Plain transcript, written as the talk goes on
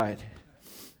Right.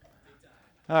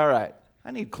 All right.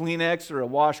 I need Kleenex or a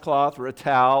washcloth or a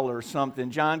towel or something.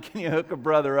 John, can you hook a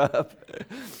brother up?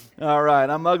 All right.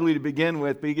 I'm ugly to begin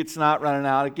with, but he gets snot running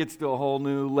out. It gets to a whole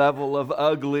new level of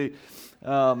ugly.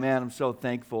 Oh, man, I'm so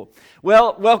thankful.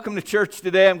 Well, welcome to church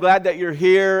today. I'm glad that you're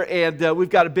here, and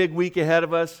we've got a big week ahead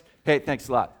of us. Hey, thanks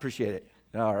a lot. Appreciate it.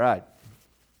 All right.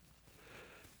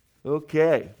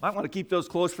 Okay. Might want to keep those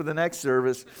close for the next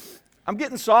service. I'm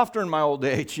getting softer in my old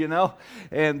age, you know.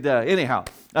 And anyhow,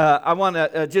 I want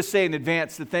to just say in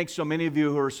advance that thanks so many of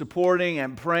you who are supporting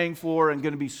and praying for and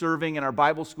going to be serving in our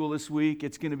Bible school this week.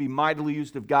 It's going to be mightily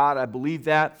used of God. I believe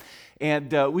that.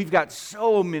 And we've got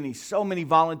so many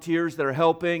volunteers that are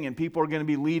helping, and people are going to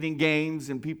be leading games,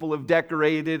 and people have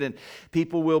decorated, and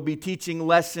people will be teaching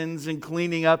lessons and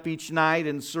cleaning up each night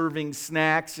and serving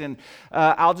snacks. And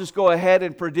I'll just go ahead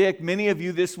and predict many of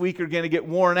you this week are going to get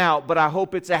worn out, but I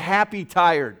hope it's a happy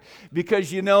tired,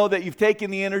 because you know that you've taken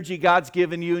the energy God's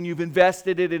given you and you've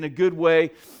invested it in a good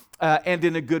way and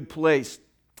in a good place.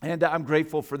 And I'm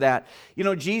grateful for that. You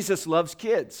know, Jesus loves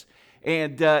kids.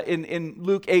 And in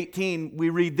Luke 18,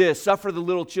 we read this: "Suffer the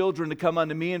little children to come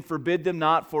unto me, and forbid them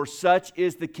not, for such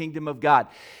is the kingdom of God."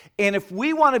 And if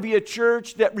we want to be a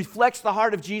church that reflects the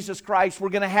heart of Jesus Christ, we're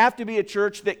going to have to be a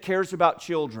church that cares about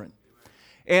children.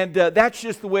 And that's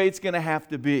just the way it's going to have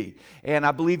to be. And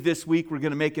I believe this week we're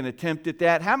going to make an attempt at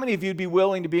that. How many of you would be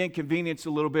willing to be inconvenienced a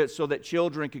little bit so that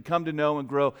children could come to know and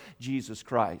grow Jesus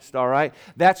Christ? All right?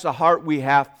 That's the heart we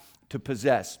have to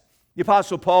possess. The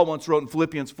Apostle Paul once wrote in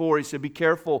Philippians 4, he said, "Be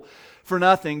careful for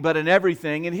nothing, but in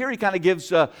everything." And here he kind of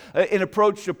gives an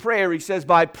approach to prayer. He says,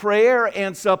 "By prayer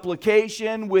and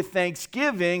supplication with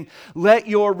thanksgiving, let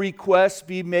your requests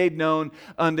be made known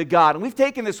unto God." And we've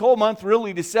taken this whole month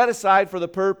really to set aside for the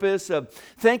purpose of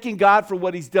thanking God for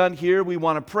what He's done here. We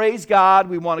want to praise God.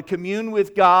 We want to commune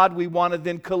with God. We want to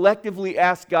then collectively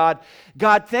ask God,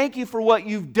 "God, thank you for what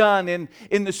you've done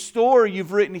in the story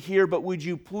you've written here, but would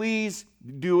you please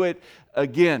do it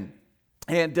again?"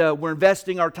 And we're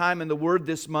investing our time in the Word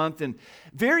this month, and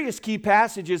various key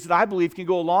passages that I believe can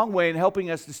go a long way in helping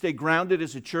us to stay grounded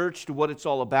as a church to what it's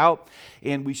all about.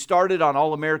 And we started on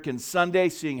All-American Sunday,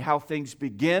 seeing how things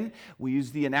begin. We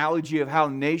used the analogy of how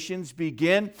nations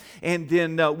begin. And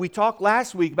then we talked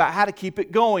last week about how to keep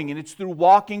it going, and it's through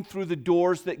walking through the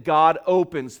doors that God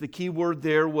opens. The key word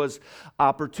there was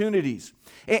opportunities.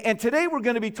 And today we're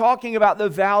going to be talking about the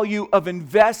value of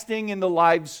investing in the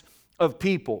lives of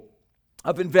people.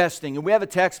 Of investing. And we have a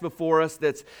text before us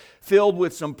that's filled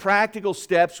with some practical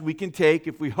steps we can take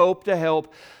if we hope to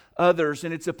help others.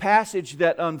 And it's a passage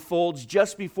that unfolds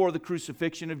just before the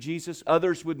crucifixion of Jesus.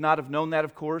 Others would not have known that,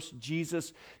 of course.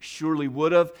 Jesus surely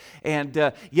would have.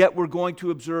 And yet we're going to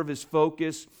observe his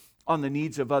focus on the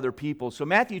needs of other people. So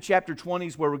Matthew chapter 20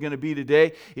 is where we're going to be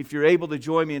today. If you're able to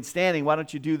join me in standing, why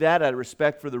don't you do that out of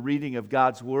respect for the reading of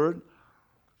God's Word?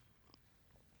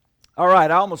 All right,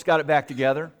 I almost got it back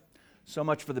together. So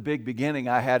much for the big beginning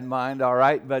I had in mind, all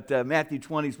right? But Matthew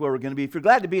 20 is where we're going to be. If you're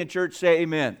glad to be in church, say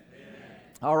amen. Amen.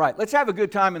 All right, let's have a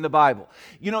good time in the Bible.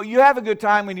 You know, you have a good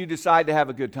time when you decide to have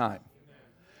a good time.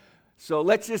 So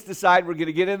let's just decide we're going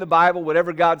to get in the Bible.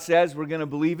 Whatever God says, we're going to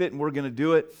believe it and we're going to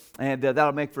do it. And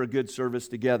that'll make for a good service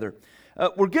together.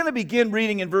 We're going to begin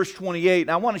reading in verse 28.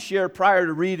 And I want to share prior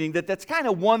to reading that's kind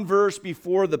of one verse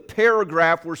before the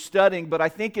paragraph we're studying. But I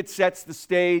think it sets the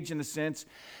stage in the sense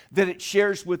that it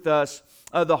shares with us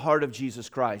the heart of Jesus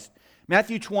Christ.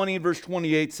 Matthew 20 and verse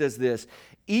 28 says this: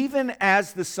 "Even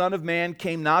as the Son of Man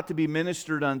came not to be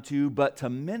ministered unto, but to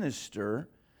minister,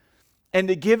 and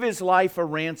to give his life a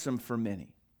ransom for many.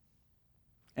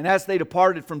 And as they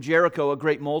departed from Jericho, a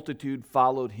great multitude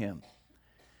followed him.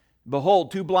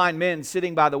 Behold, two blind men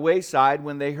sitting by the wayside,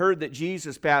 when they heard that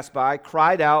Jesus passed by,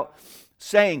 cried out,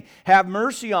 saying, Have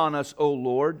mercy on us, O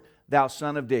Lord, thou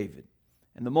Son of David.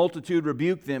 And the multitude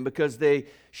rebuked them, because they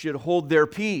should hold their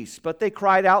peace. But they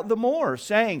cried out the more,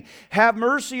 saying, Have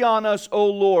mercy on us, O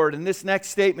Lord." And this next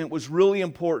statement was really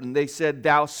important. They said,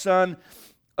 "Thou Son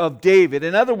of David."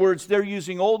 In other words, they're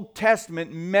using Old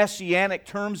Testament messianic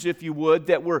terms, if you would,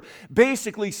 that were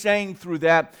basically saying through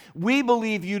that, we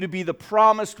believe you to be the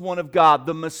promised one of God,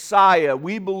 the Messiah.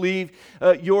 We believe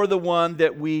you're the one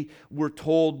that we were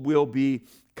told will be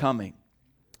coming.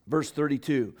 Verse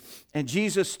 32, "And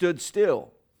Jesus stood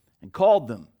still and called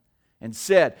them and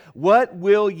said, What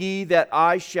will ye that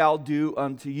I shall do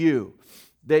unto you?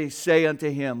 They say unto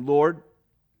him, Lord,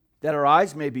 that our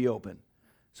eyes may be open.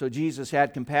 So Jesus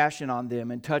had compassion on them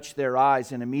and touched their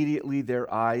eyes, and immediately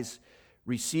their eyes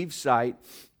received sight,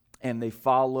 and they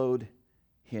followed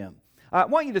him." I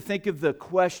want you to think of the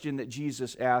question that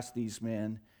Jesus asked these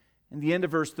men In the end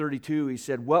of verse 32, he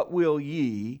said, "What will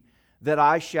ye that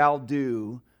I shall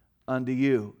do unto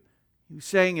you?" He was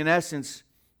saying, in essence,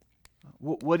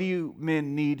 what do you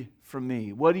men need from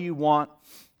me? What do you want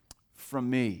from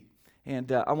me?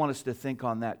 And I want us to think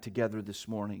on that together this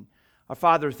morning. Our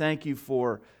Father, thank you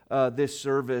for this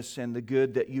service and the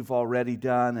good that you've already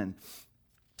done.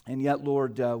 And yet,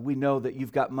 Lord, we know that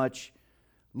you've got much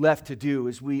left to do.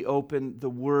 As we open the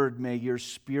Word, may your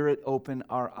Spirit open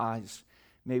our eyes.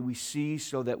 May we see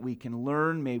so that we can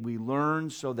learn. May we learn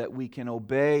so that we can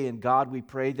obey. And God, we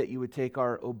pray that you would take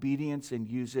our obedience and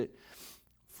use it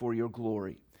for your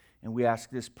glory. And we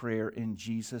ask this prayer in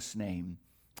Jesus' name.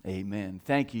 Amen.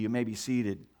 Thank you. You may be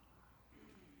seated.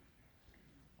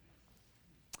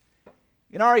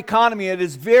 In our economy, it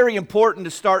is very important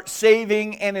to start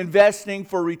saving and investing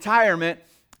for retirement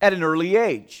at an early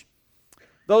age.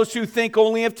 Those who think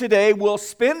only of today will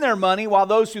spend their money, while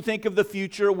those who think of the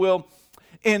future will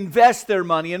invest their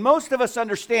money. And most of us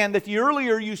understand that the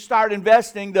earlier you start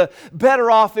investing, the better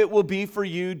off it will be for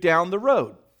you down the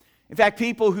road. In fact,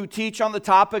 people who teach on the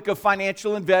topic of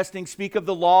financial investing speak of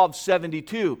the law of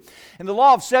 72. And the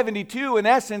law of 72, in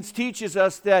essence, teaches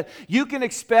us that you can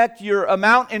expect your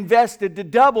amount invested to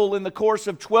double in the course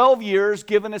of 12 years,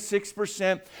 given a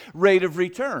 6% rate of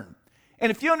return. And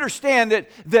if you understand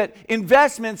that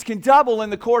investments can double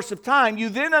in the course of time, you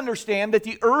then understand that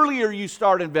the earlier you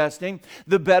start investing,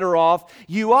 the better off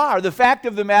you are. The fact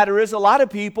of the matter is, a lot of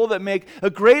people that make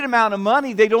a great amount of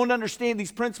money, they don't understand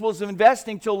these principles of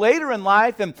investing till later in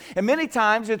life. And many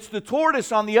times it's the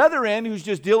tortoise on the other end who's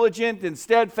just diligent and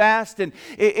steadfast in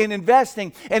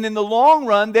investing. And in the long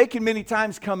run, they can many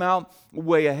times come out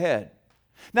way ahead.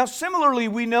 Now, similarly,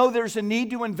 we know there's a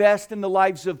need to invest in the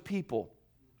lives of people.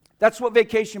 That's what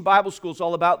Vacation Bible School is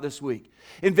all about this week.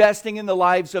 Investing in the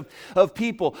lives of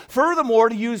people. Furthermore,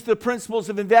 to use the principles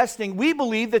of investing, we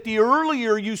believe that the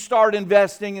earlier you start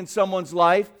investing in someone's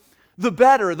life, the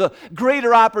better, the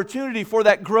greater opportunity for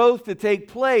that growth to take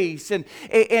place. And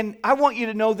I want you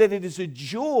to know that it is a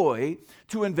joy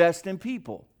to invest in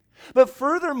people. But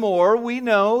furthermore, we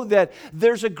know that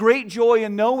there's a great joy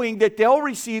in knowing that they'll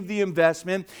receive the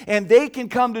investment and they can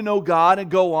come to know God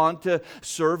and go on to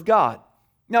serve God.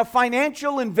 Now,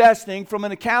 financial investing from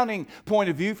an accounting point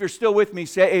of view, if you're still with me,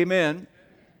 say amen.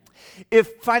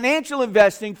 If financial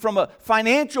investing from a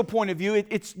financial point of view,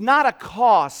 it's not a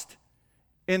cost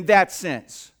in that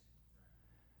sense.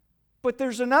 But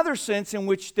there's another sense in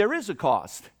which there is a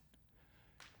cost.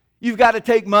 You've got to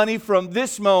take money from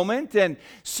this moment and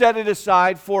set it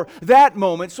aside for that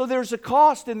moment. So there's a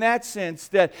cost in that sense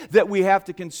that we have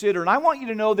to consider. And I want you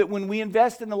to know that when we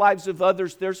invest in the lives of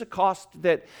others, there's a cost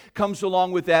that comes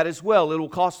along with that as well. It'll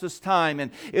cost us time and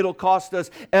it'll cost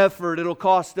us effort. It'll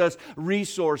cost us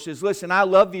resources. Listen, I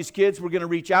love these kids we're going to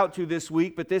reach out to this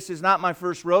week, but this is not my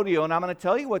first rodeo. And I'm going to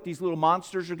tell you what these little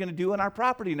monsters are going to do in our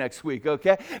property next week,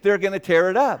 okay? They're going to tear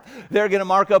it up. They're going to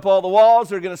mark up all the walls.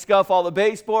 They're going to scuff all the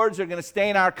baseboards. They're going to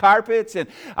stain our carpets. And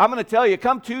I'm going to tell you,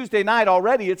 come Tuesday night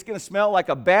already, it's going to smell like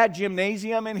a bad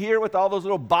gymnasium in here with all those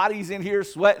little bodies in here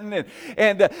sweating.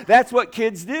 And that's what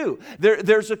kids do.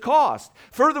 There's a cost.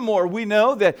 Furthermore, we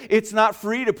know that it's not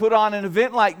free to put on an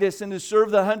event like this and to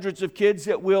serve the hundreds of kids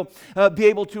that we'll be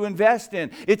able to invest in.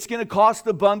 It's going to cost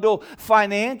a bundle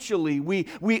financially.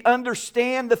 We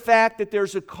understand the fact that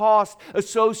there's a cost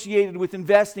associated with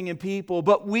investing in people,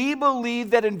 but we believe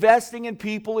that investing in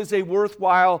people is a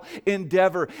worthwhile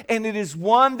endeavor, and it is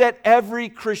one that every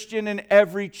Christian and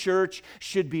every church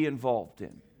should be involved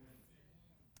in.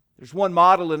 There's one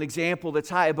model, an example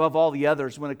that's high above all the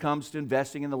others when it comes to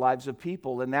investing in the lives of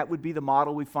people, and that would be the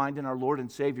model we find in our Lord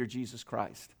and Savior, Jesus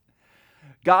Christ.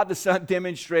 God the Son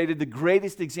demonstrated the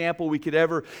greatest example we could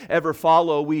ever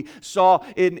follow. We saw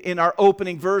in our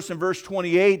opening verse, in verse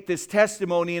 28, this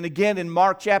testimony. And again in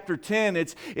Mark chapter 10,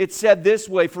 it's said this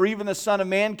way, "For even the Son of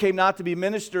Man came not to be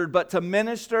ministered, but to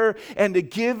minister and to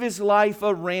give his life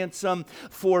a ransom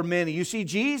for many." You see,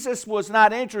 Jesus was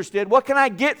not interested, what can I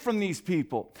get from these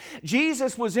people?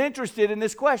 Jesus was interested in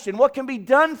this question, what can be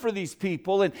done for these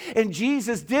people? And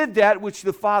Jesus did that which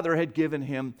the Father had given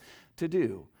him to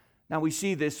do. Now we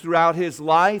see this throughout his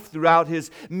life, throughout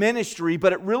his ministry,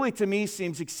 but it really to me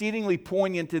seems exceedingly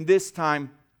poignant in this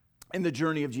time in the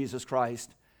journey of Jesus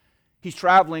Christ. He's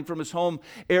traveling from his home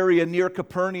area near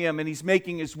Capernaum, and he's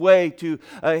making his way to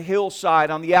a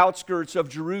hillside on the outskirts of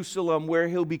Jerusalem where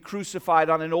he'll be crucified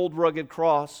on an old rugged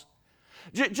cross.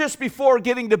 Just before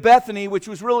getting to Bethany, which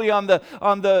was really on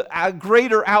the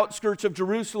greater outskirts of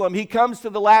Jerusalem, he comes to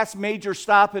the last major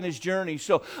stop in his journey.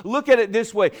 So look at it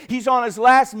this way. He's on his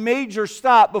last major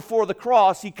stop before the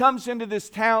cross. He comes into this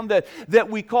town that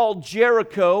we call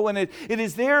Jericho, and it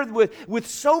is there with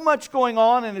so much going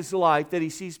on in his life that he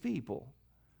sees people.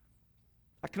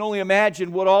 I can only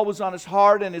imagine what all was on his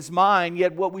heart and his mind,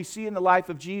 yet what we see in the life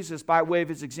of Jesus by way of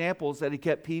his example is that he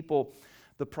kept people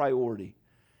the priority.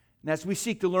 And as we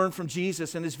seek to learn from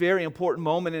Jesus in this very important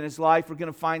moment in his life, we're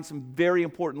going to find some very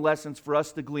important lessons for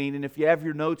us to glean. And if you have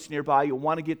your notes nearby, you'll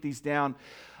want to get these down.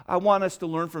 I want us to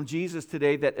learn from Jesus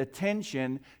today that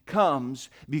attention comes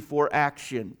before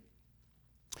action.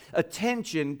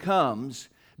 Attention comes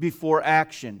before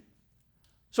action.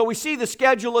 So we see the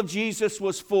schedule of Jesus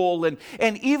was full, and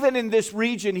even in this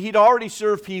region, he'd already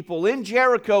served people. In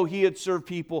Jericho, he had served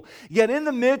people. Yet in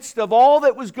the midst of all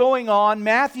that was going on,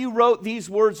 Matthew wrote these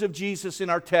words of Jesus in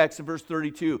our text in verse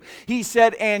 32. He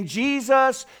said, "And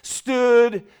Jesus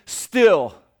stood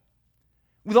still."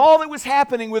 With all that was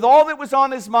happening, with all that was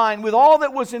on his mind, with all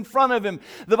that was in front of him,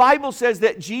 the Bible says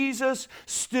that Jesus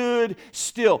stood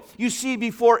still. You see,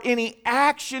 before any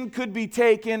action could be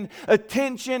taken,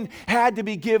 attention had to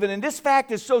be given. And this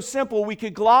fact is so simple, we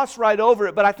could gloss right over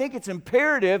it, but I think it's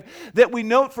imperative that we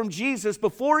note from Jesus,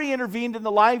 before he intervened in the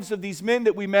lives of these men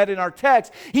that we met in our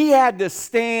text, he had to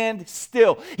stand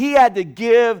still. He had to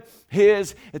give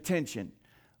his attention.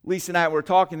 Lisa and I were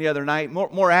talking the other night.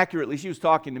 More accurately, she was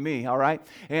talking to me, all right?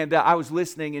 And I was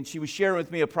listening, and she was sharing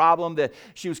with me a problem that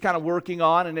she was kind of working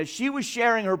on. And as she was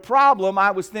sharing her problem, I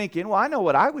was thinking, well, I know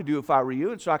what I would do if I were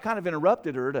you. And so I kind of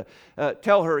interrupted her to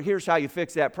tell her, here's how you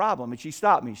fix that problem. And she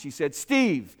stopped me. She said,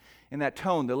 "Steve," in that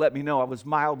tone to let me know I was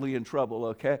mildly in trouble,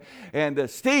 okay? And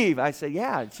 "Steve," I said,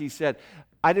 "Yeah." And she said,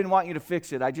 "I didn't want you to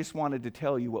fix it. I just wanted to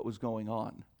tell you what was going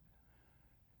on."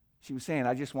 She was saying,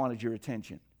 "I just wanted your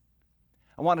attention.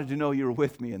 I wanted to know you were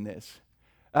with me in this.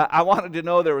 I wanted to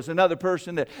know there was another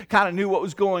person that kind of knew what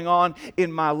was going on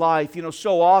in my life." You know,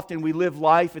 so often we live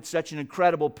life at such an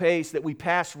incredible pace that we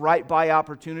pass right by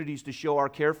opportunities to show our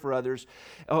care for others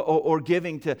or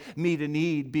giving to meet a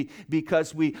need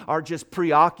because we are just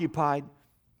preoccupied.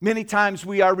 Many times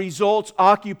we are results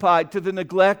occupied to the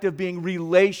neglect of being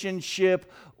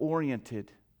relationship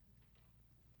oriented.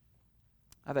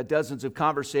 I've had dozens of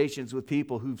conversations with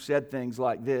people who've said things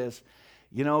like this.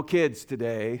 You know, kids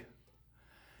today,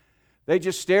 they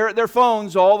just stare at their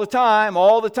phones all the time.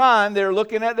 They're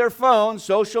looking at their phones,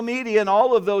 social media, and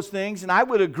all of those things. And I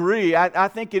would agree. I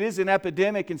think it is an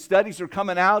epidemic, and studies are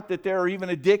coming out that there are even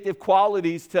addictive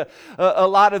qualities to a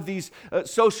lot of these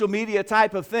social media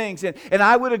type of things. And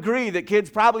I would agree that kids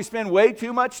probably spend way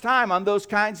too much time on those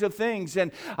kinds of things.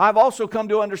 And I've also come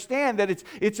to understand that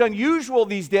it's unusual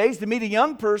these days to meet a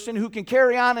young person who can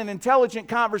carry on an intelligent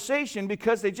conversation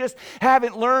because they just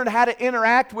haven't learned how to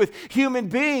interact with human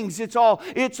beings.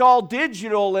 It's all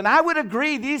digital. And I would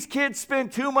agree these kids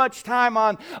spend too much time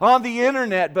on the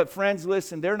internet. But friends,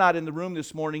 listen, they're not in the room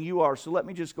this morning. You are. So let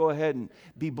me just go ahead and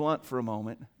be blunt for a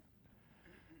moment.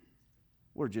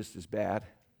 We're just as bad.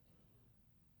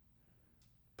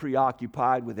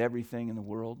 Preoccupied with everything in the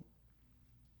world.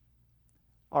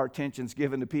 Our attention's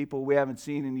given to people we haven't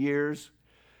seen in years.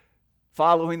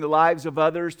 Following the lives of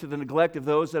others to the neglect of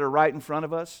those that are right in front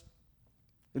of us.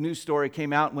 The news story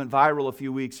came out and went viral a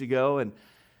few weeks ago and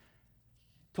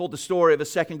told the story of a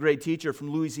second grade teacher from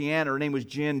Louisiana. Her name was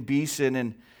Jen Beeson,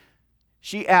 and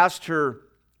she asked her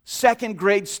second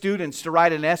grade students to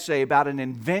write an essay about an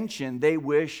invention they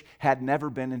wish had never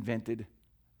been invented.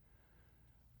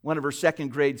 One of her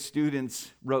second grade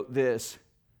students wrote this: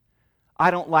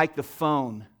 "I don't like the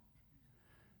phone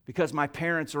because my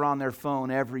parents are on their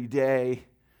phone every day.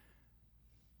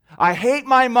 I hate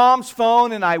my mom's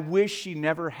phone and I wish she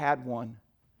never had one."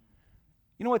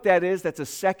 You know what that is? That's a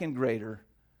second grader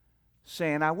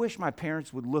saying, "I wish my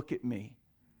parents would look at me.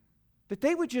 That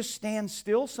they would just stand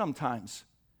still sometimes.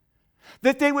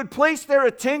 That they would place their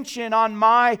attention on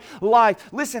my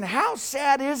life." Listen, how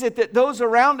sad is it that those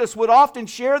around us would often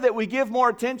share that we give more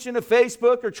attention to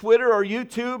Facebook or Twitter or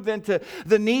YouTube than to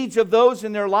the needs of those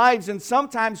in their lives? And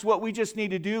sometimes what we just need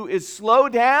to do is slow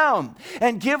down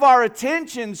and give our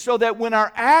attention so that when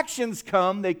our actions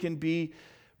come, they can be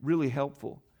really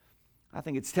helpful. I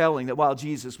think it's telling that while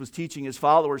Jesus was teaching his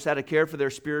followers how to care for their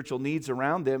spiritual needs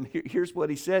around them, here's what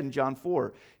he said in John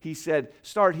 4. He said,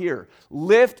 start here,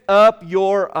 "Lift up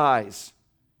your eyes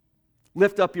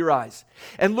Lift up your eyes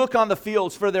and look on the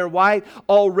fields, for they're white,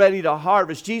 all ready to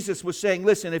harvest. Jesus was saying,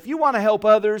 listen, if you want to help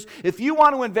others, if you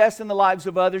want to invest in the lives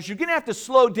of others, you're going to have to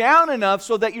slow down enough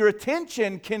so that your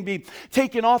attention can be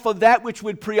taken off of that which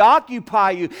would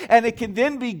preoccupy you, and it can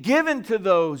then be given to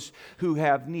those who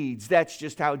have needs. That's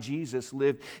just how Jesus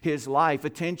lived his life.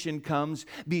 Attention comes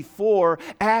before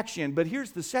action. But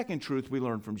here's the second truth we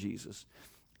learn from Jesus.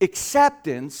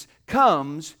 Acceptance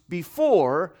comes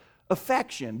before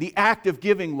affection, the act of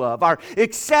giving love. Our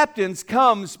acceptance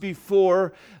comes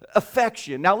before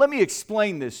affection. Now, let me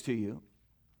explain this to you.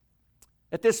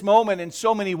 At this moment, in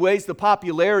so many ways, the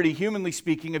popularity, humanly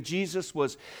speaking, of Jesus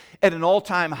was at an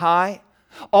all-time high.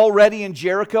 Already in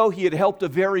Jericho, he had helped a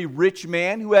very rich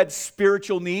man who had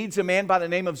spiritual needs, a man by the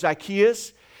name of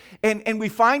Zacchaeus. And we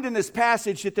find in this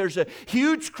passage that there's a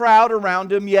huge crowd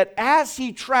around him, yet as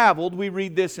he traveled, we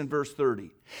read this in verse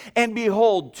 30. And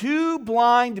behold, two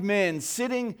blind men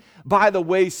sitting by the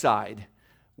wayside,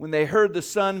 when they heard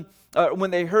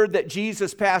that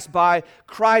Jesus passed by,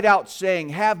 cried out, saying,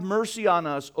 Have mercy on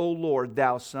us, O Lord,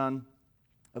 thou Son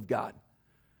of God.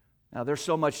 Now, there's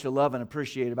so much to love and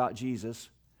appreciate about Jesus.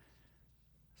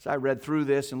 As I read through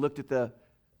this and looked at the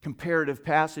comparative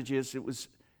passages, it was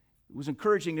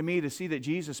encouraging to me to see that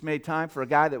Jesus made time for a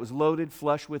guy that was loaded,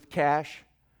 flush with cash.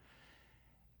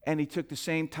 And he took the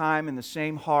same time and the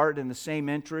same heart and the same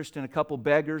interest in a couple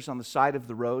beggars on the side of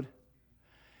the road.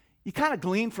 You kind of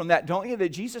glean from that, don't you, that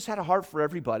Jesus had a heart for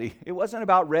everybody. It wasn't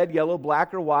about red, yellow,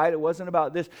 black, or white. It wasn't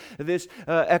about this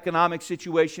economic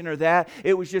situation or that.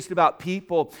 It was just about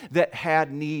people that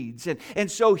had needs. And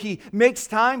so he makes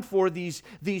time for these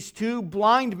two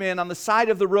blind men on the side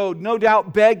of the road, no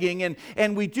doubt begging.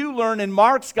 And we do learn in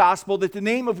Mark's gospel that the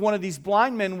name of one of these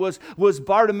blind men was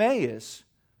Bartimaeus.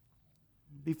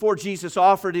 Before Jesus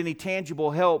offered any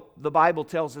tangible help, the Bible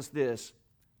tells us this: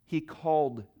 he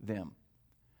called them.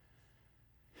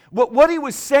 What he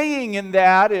was saying in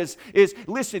that is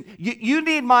listen, you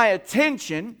need my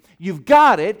attention, you've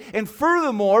got it, and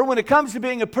furthermore, when it comes to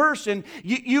being a person,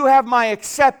 you have my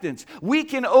acceptance. We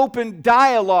can open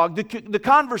dialogue. The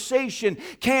conversation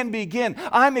can begin.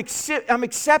 I'm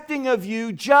accepting of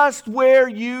you just where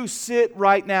you sit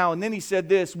right now. And then he said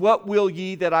this, what will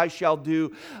ye that I shall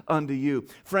do unto you?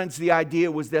 Friends, the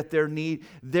idea was that their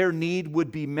need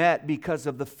would be met because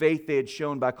of the faith they had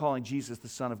shown by calling Jesus the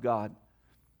Son of God.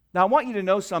 Now, I want you to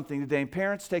know something today, and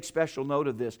parents, take special note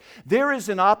of this. There is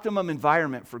an optimum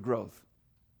environment for growth.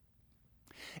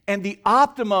 And the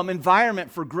optimum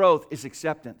environment for growth is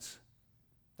acceptance.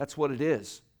 That's what it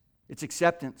is. It's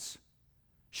acceptance.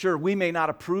 Sure, we may not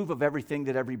approve of everything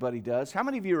that everybody does. How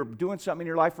many of you are doing something in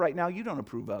your life right now you don't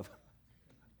approve of?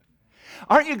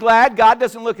 Aren't you glad God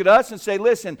doesn't look at us and say,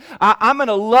 listen, I'm going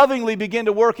to lovingly begin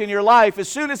to work in your life as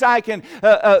soon as I can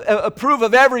approve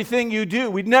of everything you do?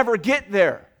 We'd never get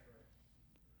there.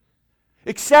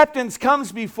 Acceptance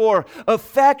comes before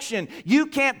affection. You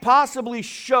can't possibly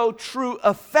show true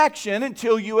affection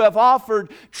until you have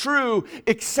offered true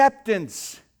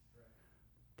acceptance.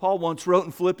 Paul once wrote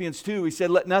in Philippians 2, he said,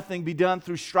 Let nothing be done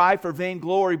through strife or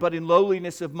vainglory, but in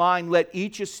lowliness of mind, let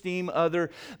each esteem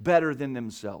other better than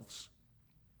themselves.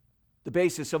 The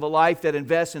basis of a life that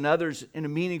invests in others in a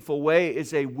meaningful way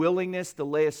is a willingness to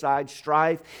lay aside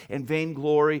strife and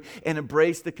vainglory and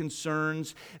embrace the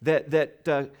concerns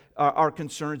that are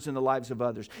concerns in the lives of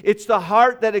others. It's the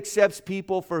heart that accepts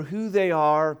people for who they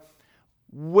are,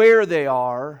 where they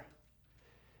are,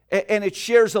 and it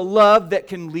shares a love that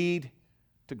can lead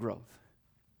to growth.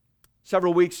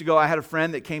 Several weeks ago, I had a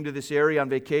friend that came to this area on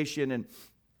vacation, and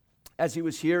as he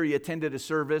was here, he attended a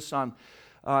service on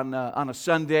a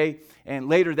Sunday, and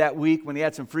later that week when he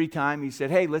had some free time, he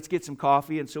said, hey, let's get some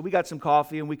coffee. And so we got some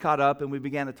coffee and we caught up and we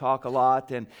began to talk a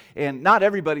lot, and not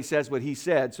everybody says what he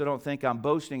said, so don't think I'm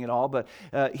boasting at all, but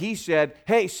he said,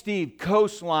 hey Steve,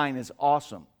 Coastline is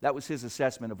awesome. That was his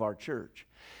assessment of our church.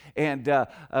 And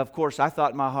of course, I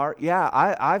thought in my heart, yeah,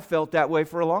 I've felt that way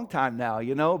for a long time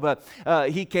now, but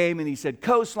he came and he said,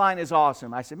 Coastline is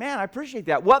awesome. I said, man, I appreciate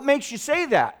that. What makes you say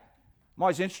that? I'm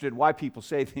always interested in why people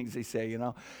say things they say,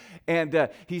 And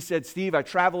he said, Steve, I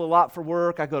travel a lot for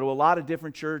work. I go to a lot of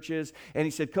different churches. And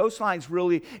he said, Coastline's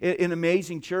really an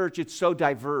amazing church. It's so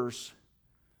diverse.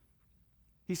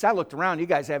 He said, I looked around. You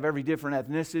guys have every different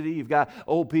ethnicity. You've got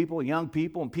old people, young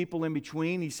people, and people in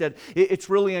between. He said, it's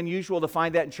really unusual to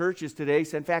find that in churches today. He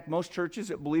said, in fact, most churches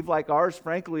that believe like ours,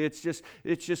 frankly, it's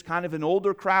just kind of an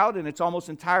older crowd, and it's almost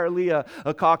entirely a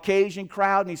Caucasian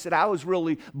crowd. And he said, I was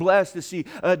really blessed to see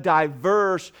a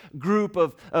diverse group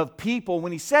of people.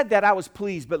 When he said that, I was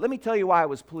pleased. But let me tell you why I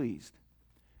was pleased.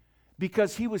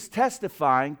 Because he was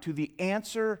testifying to the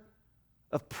answer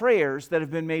of prayers that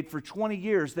have been made for 20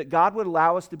 years that God would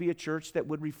allow us to be a church that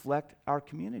would reflect our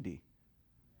community.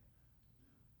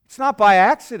 It's not by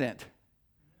accident.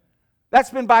 That's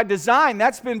been by design.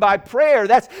 That's been by prayer.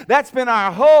 That's been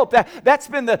our hope. That's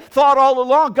been the thought all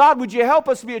along. God, would you help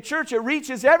us to be a church that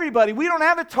reaches everybody? We don't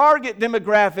have a target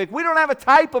demographic. We don't have a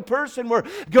type of person we're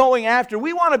going after.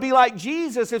 We want to be like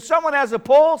Jesus. If someone has a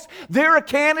pulse, they're a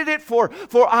candidate for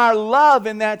our love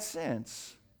in that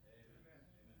sense.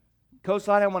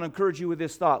 Coastline, I want to encourage you with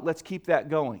this thought. Let's keep that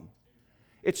going.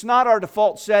 It's not our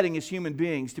default setting as human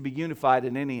beings to be unified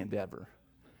in any endeavor.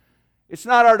 It's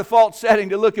not our default setting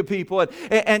to look at people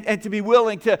and to be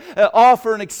willing to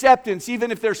offer an acceptance,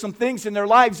 even if there's some things in their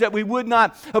lives that we would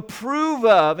not approve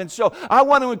of. And so I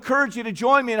want to encourage you to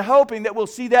join me in hoping that we'll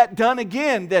see that done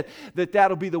again,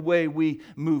 that'll be the way we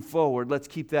move forward. Let's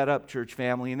keep that up, church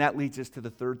family. And that leads us to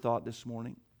the third thought this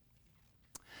morning.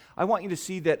 I want you to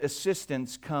see that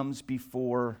assistance comes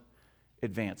before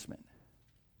advancement.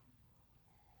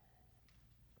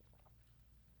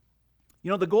 You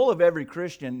know, the goal of every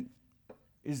Christian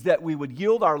is that we would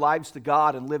yield our lives to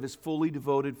God and live as fully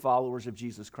devoted followers of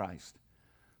Jesus Christ.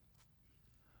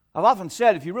 I've often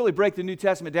said, if you really break the New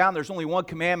Testament down, there's only one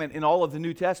commandment in all of the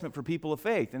New Testament for people of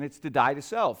faith, and it's to die to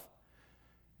self.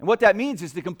 And what that means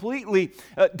is to completely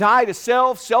die to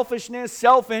selfishness,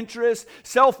 self-interest,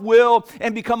 self-will,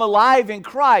 and become alive in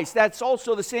Christ. That's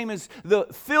also the same as the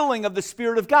filling of the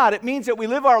Spirit of God. It means that we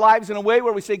live our lives in a way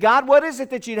where we say, God, what is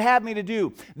it that you'd have me to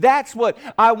do? That's what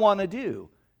I want to do.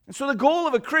 And so the goal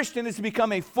of a Christian is to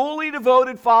become a fully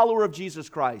devoted follower of Jesus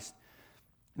Christ.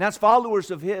 And as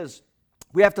followers of His,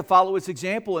 we have to follow His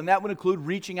example, and that would include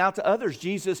reaching out to others.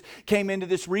 Jesus came into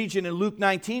this region in Luke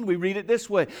 19. We read it this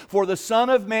way: "For the Son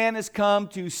of Man has come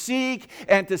to seek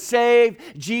and to save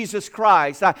Jesus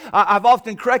Christ." I've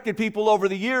often corrected people over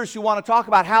the years who want to talk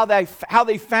about how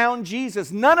they found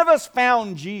Jesus. None of us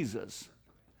found Jesus.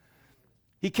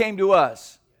 He came to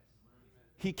us.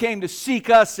 He came to seek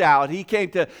us out. He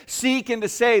came to seek and to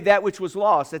save that which was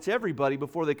lost. That's everybody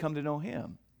before they come to know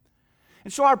Him.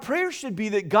 And so our prayer should be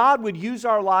that God would use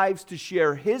our lives to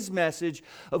share His message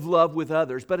of love with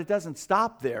others. But it doesn't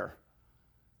stop there.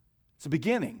 It's a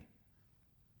beginning.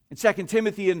 In 2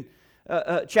 Timothy in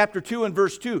chapter 2 and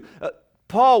verse 2,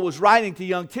 Paul was writing to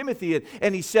young Timothy,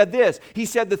 and he said this. He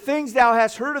said, "The things thou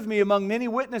hast heard of me among many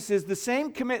witnesses, the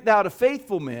same commit thou to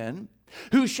faithful men,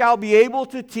 who shall be able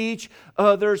to teach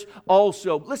others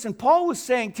also." Listen, Paul was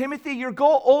saying, Timothy, your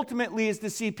goal ultimately is to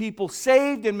see people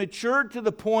saved and matured to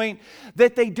the point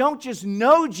that they don't just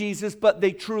know Jesus, but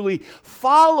they truly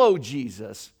follow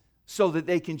Jesus so that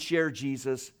they can share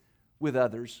Jesus with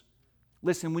others.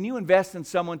 Listen, when you invest in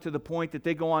someone to the point that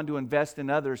they go on to invest in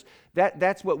others,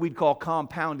 that's what we'd call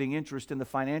compounding interest in the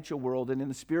financial world. And in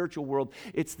the spiritual world,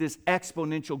 it's this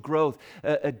exponential growth,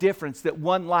 a difference that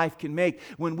one life can make.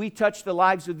 When we touch the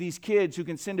lives of these kids who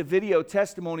can send a video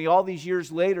testimony all these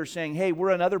years later saying, hey,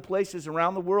 we're in other places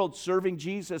around the world serving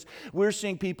Jesus. We're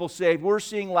seeing people saved. We're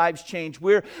seeing lives change.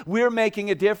 We're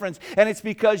making a difference. And it's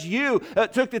because you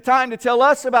took the time to tell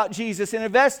us about Jesus and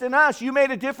invest in us. You made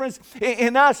a difference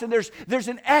in us. And there's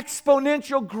an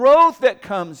exponential growth that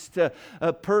comes to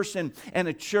a person and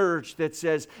a church that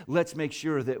says, let's make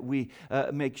sure that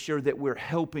we're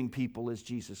helping people as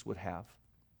Jesus would have.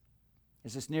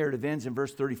 As this narrative ends in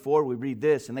verse 34, we read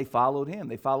this, and they followed Him.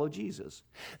 They followed Jesus.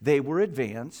 They were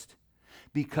advanced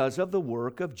because of the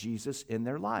work of Jesus in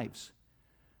their lives.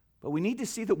 But we need to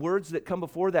see the words that come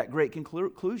before that great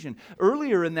conclusion.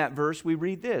 Earlier in that verse, we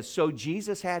read this: "So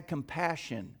Jesus had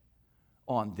compassion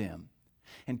on them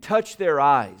and touched their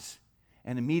eyes,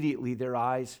 and immediately their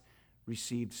eyes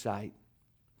received sight."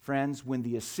 Friends, when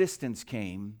the assistance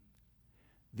came,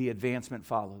 the advancement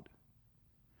followed.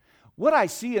 What I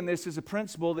see in this is a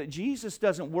principle that Jesus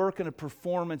doesn't work in a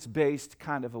performance-based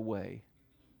kind of a way.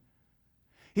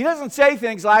 He doesn't say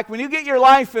things like, when you get your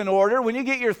life in order, when you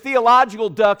get your theological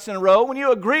ducks in a row, when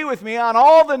you agree with me on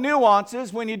all the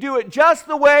nuances, when you do it just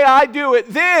the way I do it,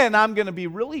 then I'm going to be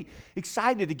really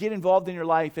excited to get involved in your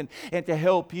life and to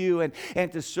help you and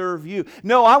to serve you.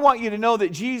 No, I want you to know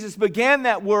that Jesus began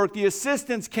that work. The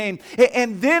assistance came,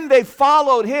 and then they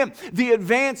followed Him. The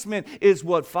advancement is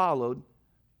what followed.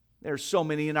 There's so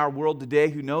many in our world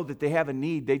today who know that they have a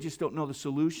need. They just don't know the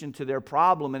solution to their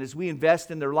problem. And as we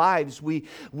invest in their lives, we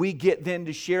get then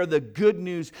to share the good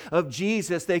news of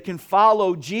Jesus. They can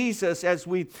follow Jesus as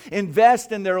we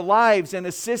invest in their lives. And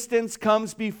assistance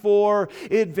comes before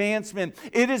advancement.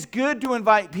 It is good to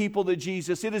invite people to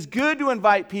Jesus. It is good to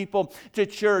invite people to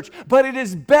church. But it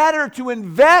is better to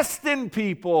invest in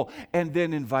people and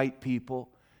then invite people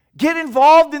Get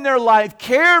involved in their life,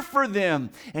 care for them,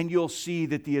 and you'll see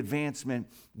that the advancement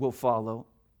will follow.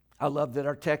 I love that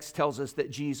our text tells us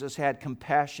that Jesus had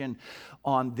compassion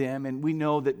on them, and we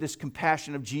know that this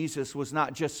compassion of Jesus was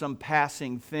not just some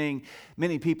passing thing.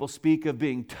 Many people speak of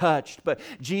being touched, but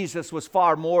Jesus was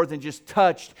far more than just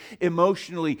touched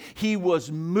emotionally. He was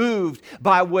moved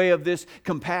by way of this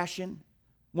compassion.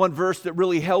 One verse that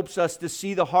really helps us to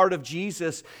see the heart of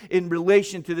Jesus in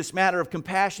relation to this matter of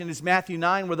compassion is Matthew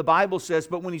 9, where the Bible says,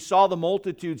 "But when he saw the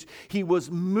multitudes, he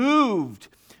was moved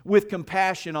with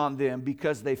compassion on them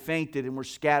because they fainted and were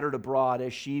scattered abroad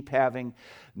as sheep having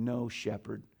no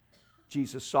shepherd."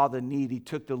 Jesus saw the need. He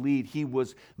took the lead. He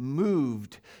was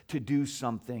moved to do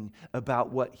something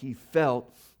about what he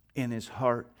felt in his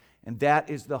heart. And that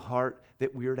is the heart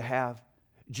that we are to have.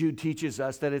 Jude teaches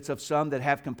us that it's of some that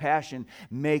have compassion,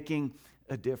 making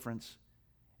a difference.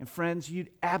 And friends,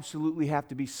 you'd absolutely have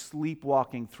to be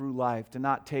sleepwalking through life to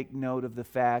not take note of the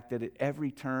fact that at every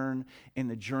turn in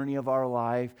the journey of our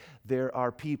life, there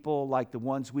are people like the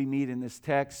ones we meet in this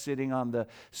text sitting on the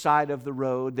side of the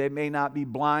road. They may not be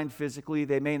blind physically,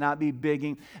 they may not be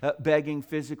begging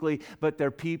physically, but they're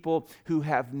people who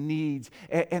have needs.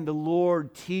 And the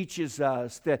Lord teaches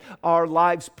us that our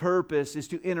life's purpose is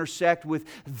to intersect with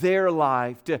their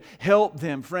life, to help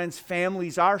them. Friends,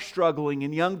 families are struggling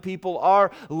and young people are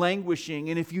languishing.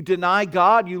 And if you deny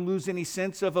God, you lose any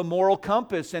sense of a moral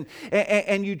compass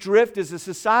and you drift as a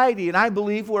society. And I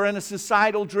believe we're in a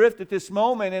societal drift at this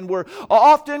moment, and we're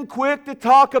often quick to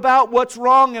talk about what's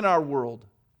wrong in our world.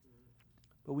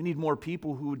 But we need more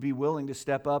people who would be willing to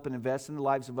step up and invest in the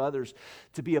lives of others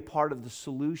to be a part of the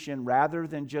solution rather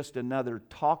than just another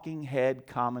talking head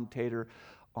commentator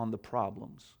on the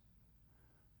problems.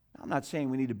 I'm not saying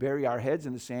we need to bury our heads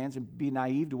in the sands and be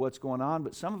naive to what's going on,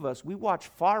 but some of us, we watch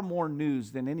far more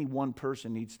news than any one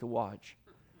person needs to watch.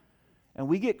 And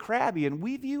we get crabby, and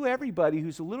we view everybody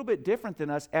who's a little bit different than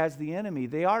us as the enemy.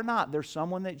 They are not. They're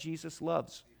someone that Jesus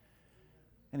loves.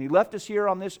 And he left us here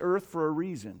on this earth for a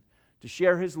reason, to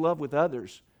share his love with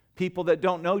others. People that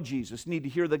don't know Jesus need to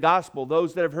hear the gospel.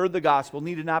 Those that have heard the gospel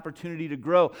need an opportunity to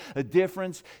grow. A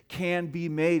difference can be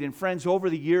made. And friends, over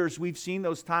the years, we've seen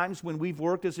those times when we've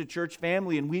worked as a church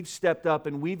family and we've stepped up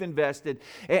and we've invested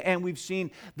and we've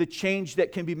seen the change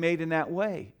that can be made in that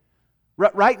way.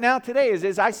 Right now, today,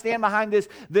 as I stand behind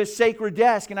this sacred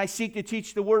desk and I seek to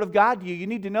teach the Word of God to you, you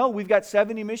need to know we've got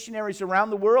 70 missionaries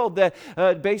around the world that,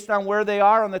 based on where they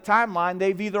are on the timeline,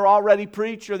 they've either already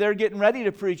preached or they're getting ready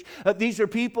to preach. These are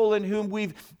people in whom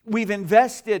we've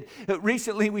invested.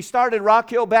 Recently, we started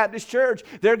Rock Hill Baptist Church.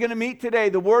 They're going to meet today.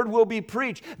 The Word will be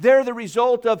preached. They're the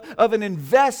result of an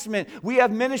investment. We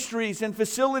have ministries and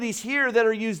facilities here that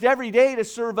are used every day to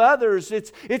serve others.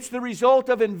 It's the result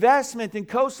of investment in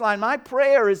Coastline. My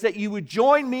prayer is that you would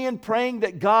join me in praying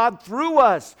that God, through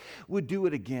us, would do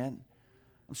it again.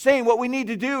 I'm saying what we need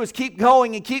to do is keep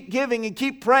going and keep giving and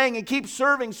keep praying and keep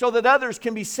serving so that others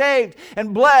can be saved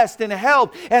and blessed and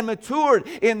helped and matured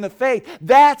in the faith.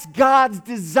 That's God's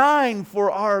design for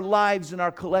our lives and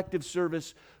our collective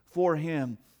service for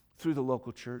Him through the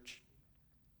local church.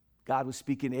 God was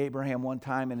speaking to Abraham one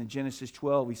time, and in Genesis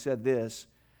 12 He said this,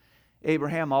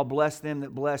 "Abraham, I'll bless them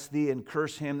that bless thee, and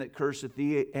curse him that curseth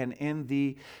thee, and in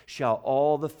thee shall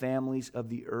all the families of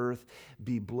the earth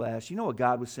be blessed." You know what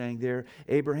God was saying there?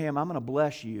 Abraham, I'm going to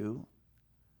bless you,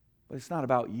 but it's not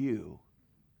about you.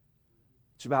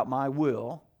 It's about my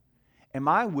will. And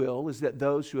my will is that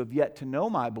those who have yet to know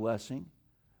my blessing,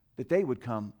 that they would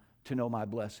come to know my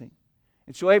blessing.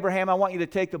 And so, Abraham, I want you to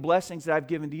take the blessings that I've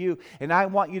given to you, and I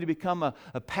want you to become a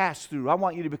pass-through. I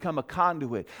want you to become a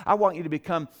conduit. I want you to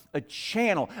become a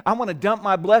channel. I want to dump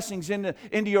my blessings into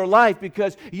your life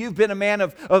because you've been a man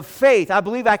of faith. I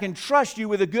believe I can trust you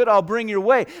with the good I'll bring your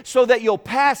way so that you'll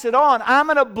pass it on. I'm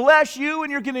going to bless you,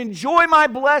 and you're going to enjoy my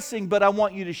blessing, but I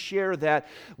want you to share that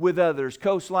with others.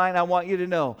 Coastline, I want you to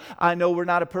know, I know we're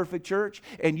not a perfect church,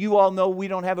 and you all know we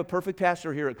don't have a perfect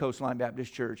pastor here at Coastline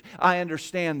Baptist Church. I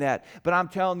understand that, but I'm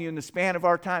telling you, in the span of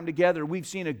our time together, we've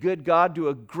seen a good God do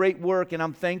a great work, and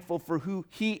I'm thankful for who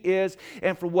He is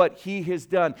and for what He has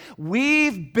done.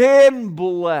 We've been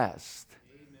blessed.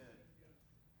 Amen.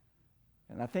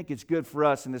 And I think it's good for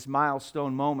us in this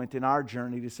milestone moment in our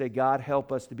journey to say, God,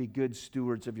 help us to be good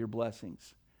stewards of your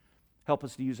blessings. Help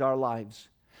us to use our lives,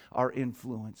 our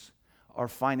influence, our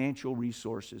financial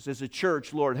resources. As a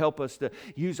church, Lord, help us to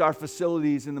use our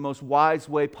facilities in the most wise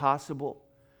way possible.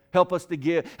 Help us to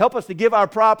give our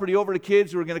property over to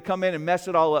kids who are going to come in and mess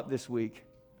it all up this week.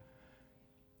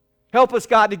 Help us,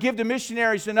 God, to give to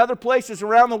missionaries in other places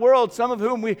around the world, some of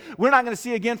whom we're not going to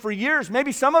see again for years.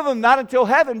 Maybe some of them not until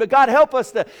heaven. But God, help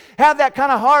us to have that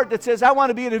kind of heart that says, I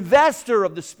want to be an investor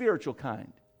of the spiritual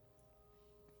kind.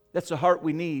 That's the heart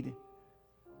we need.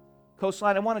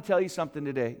 Coastline, I want to tell you something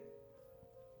today.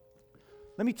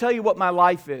 Let me tell you what my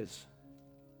life is.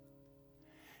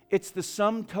 It's the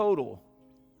sum total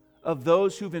of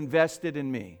those who've invested in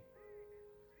me.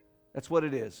 That's what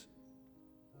it is.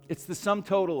 It's the sum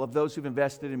total of those who've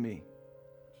invested in me.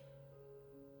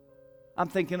 I'm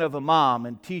thinking of a mom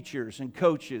and teachers and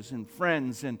coaches and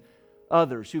friends and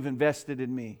others who've invested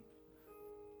in me.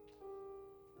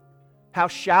 How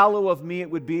shallow of me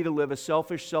it would be to live a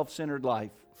selfish, self-centered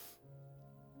life.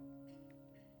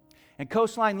 And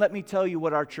Coastline, let me tell you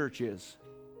what our church is.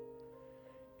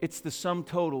 It's the sum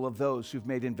total of those who've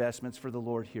made investments for the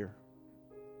Lord here.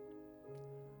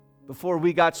 Before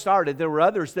we got started, there were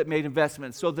others that made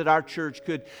investments so that our church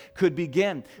could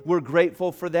begin. We're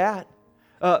grateful for that.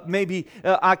 Maybe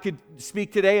I could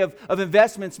speak today of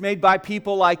investments made by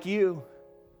people like you.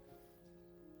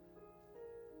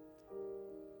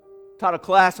 Taught a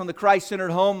class on the Christ-Centered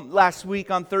Home last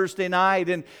week on Thursday night,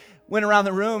 and went around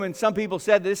the room, and some people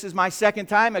said, this is my second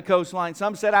time at Coastline.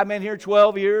 Some said, I've been here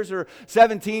 12 years or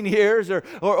 17 years or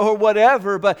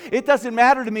whatever. But it doesn't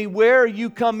matter to me where you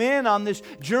come in on this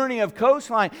journey of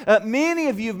Coastline. Many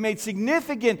of you have made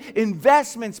significant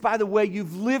investments by the way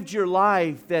you've lived your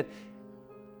life that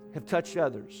have touched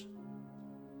others.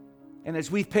 And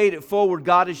as we've paid it forward,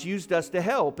 God has used us to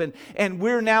help. And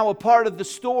we're now a part of the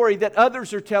story that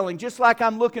others are telling. Just like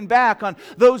I'm looking back on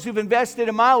those who've invested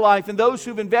in my life and those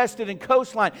who've invested in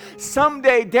Coastline.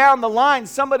 Someday down the line,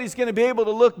 somebody's going to be able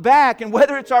to look back. And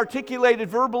whether it's articulated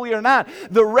verbally or not,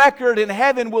 the record in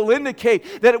heaven will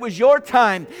indicate that it was your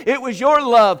time. It was your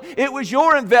love. It was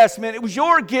your investment. It was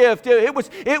your gift. It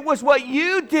was what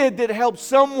you did that helped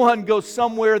someone go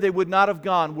somewhere they would not have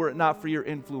gone were it not for your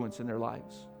influence in their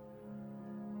lives.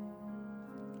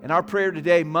 And our prayer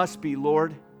today must be,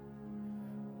 Lord,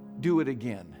 do it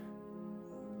again.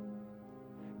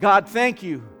 God, thank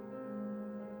you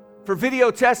for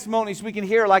video testimonies we can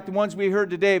hear like the ones we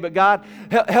heard today. But God,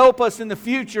 help us in the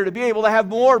future to be able to have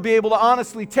more, be able to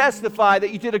honestly testify that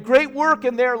you did a great work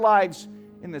in their lives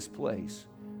in this place.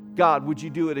 God, would you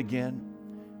do it again?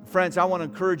 Friends, I want to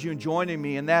encourage you in joining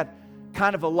me in that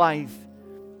kind of a life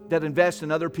that invests in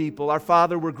other people. Our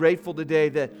Father, we're grateful today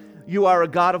that you are a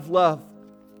God of love.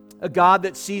 A God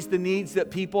that sees the needs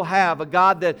that people have. A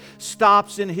God that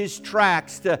stops in His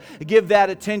tracks to give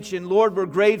that attention. Lord, we're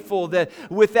grateful that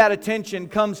with that attention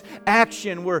comes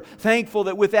action. We're thankful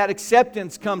that with that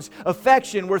acceptance comes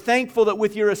affection. We're thankful that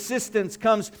with your assistance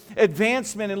comes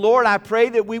advancement. And Lord, I pray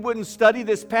that we wouldn't study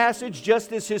this passage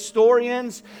just as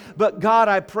historians. But God,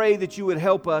 I pray that you would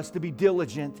help us to be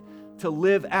diligent to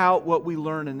live out what we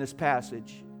learn in this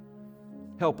passage.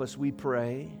 Help us, we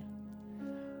pray.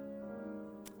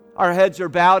 Our heads are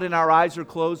bowed and our eyes are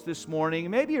closed this morning.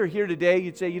 Maybe you're here today,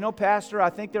 you'd say, you know, Pastor, I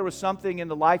think there was something in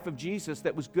the life of Jesus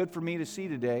that was good for me to see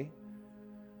today.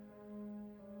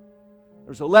 There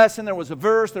was a lesson, there was a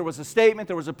verse, there was a statement,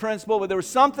 there was a principle, but there was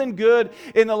something good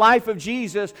in the life of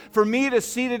Jesus for me to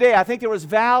see today. I think there was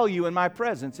value in my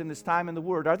presence in this time in the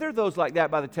Word. Are there those like that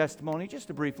by the testimony? Just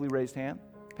a briefly raised hand.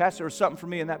 Pastor, there was something for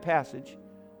me in that passage.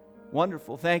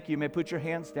 Wonderful. Thank you. You may put your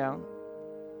hands down.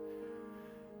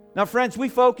 Now, friends, we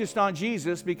focused on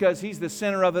Jesus because He's the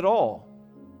center of it all.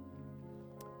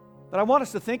 But I want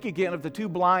us to think again of the two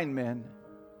blind men.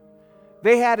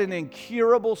 They had an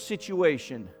incurable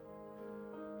situation.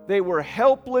 They were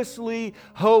helplessly,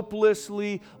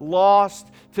 hopelessly lost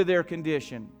to their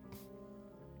condition.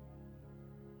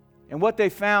 And what they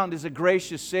found is a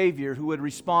gracious Savior who would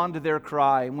respond to their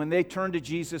cry. And when they turned to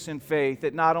Jesus in faith,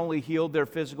 it not only healed their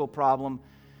physical problem,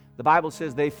 the Bible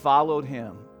says they followed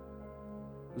Him.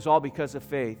 It was all because of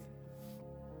faith.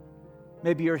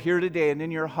 Maybe you're here today and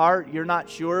in your heart you're not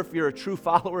sure if you're a true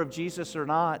follower of Jesus or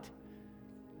not.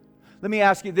 Let me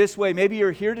ask you this way. Maybe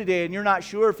you're here today and you're not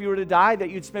sure if you were to die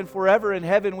that you'd spend forever in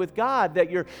heaven with God, that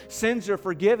your sins are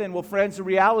forgiven. Well, friends, the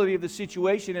reality of the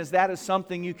situation is that is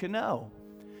something you can know.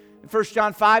 In 1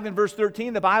 John 5 and verse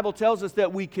 13, the Bible tells us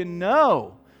that we can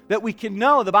know. That we can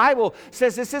know. The Bible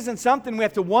says this isn't something we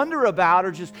have to wonder about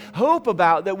or just hope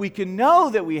about, that we can know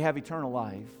that we have eternal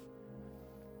life.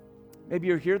 Maybe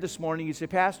you're here this morning, you say,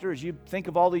 Pastor, as you think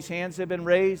of all these hands that have been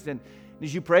raised and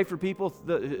as you pray for people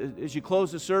as you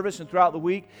close the service and throughout the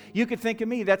week, you could think of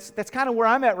me. That's kind of where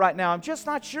I'm at right now. I'm just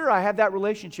not sure I have that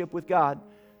relationship with God.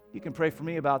 You can pray for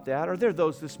me about that. Are there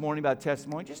those this morning about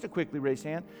testimony? Just a quickly raised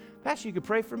hand. Pastor, you could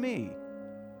pray for me.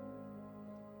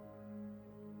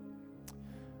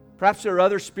 Perhaps there are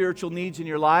other spiritual needs in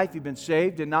your life. You've been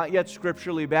saved and not yet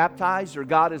scripturally baptized, or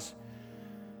God has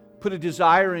put a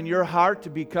desire in your heart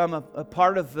to become a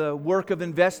part of the work of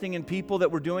investing in people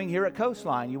that we're doing here at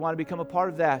Coastline. You want to become a part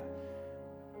of that.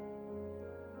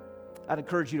 I'd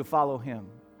encourage you to follow Him.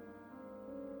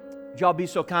 Would y'all be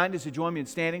so kind as to join me in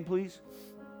standing, please?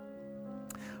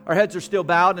 Our heads are still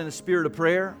bowed in a spirit of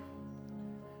prayer.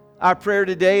 Our prayer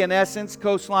today, in essence,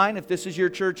 Coastline, if this is your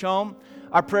church home,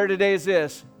 our prayer today is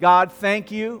this: God,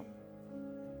 thank you,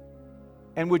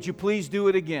 and would you please do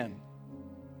it again?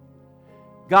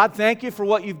 God, thank you for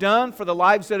what you've done, for the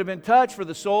lives that have been touched, for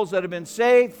the souls that have been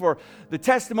saved, for the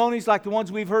testimonies like the ones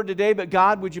we've heard today. But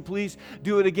God, would you please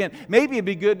do it again? Maybe it'd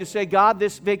be good to say, God,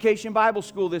 this Vacation Bible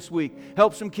School this week,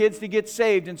 help some kids to get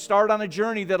saved and start on a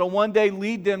journey that'll one day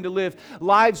lead them to live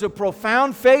lives of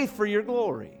profound faith for your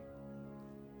glory.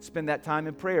 Spend that time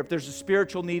in prayer. If there's a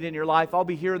spiritual need in your life, I'll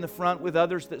be here in the front with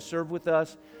others that serve with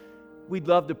us. We'd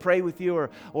love to pray with you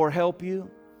or help you.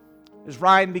 As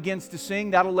Ryan begins to sing,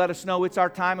 that'll let us know it's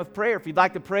our time of prayer. If you'd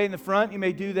like to pray in the front, you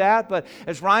may do that. But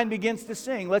as Ryan begins to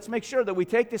sing, let's make sure that we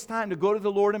take this time to go to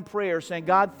the Lord in prayer, saying,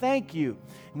 God, thank you.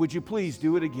 And would you please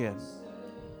do it again?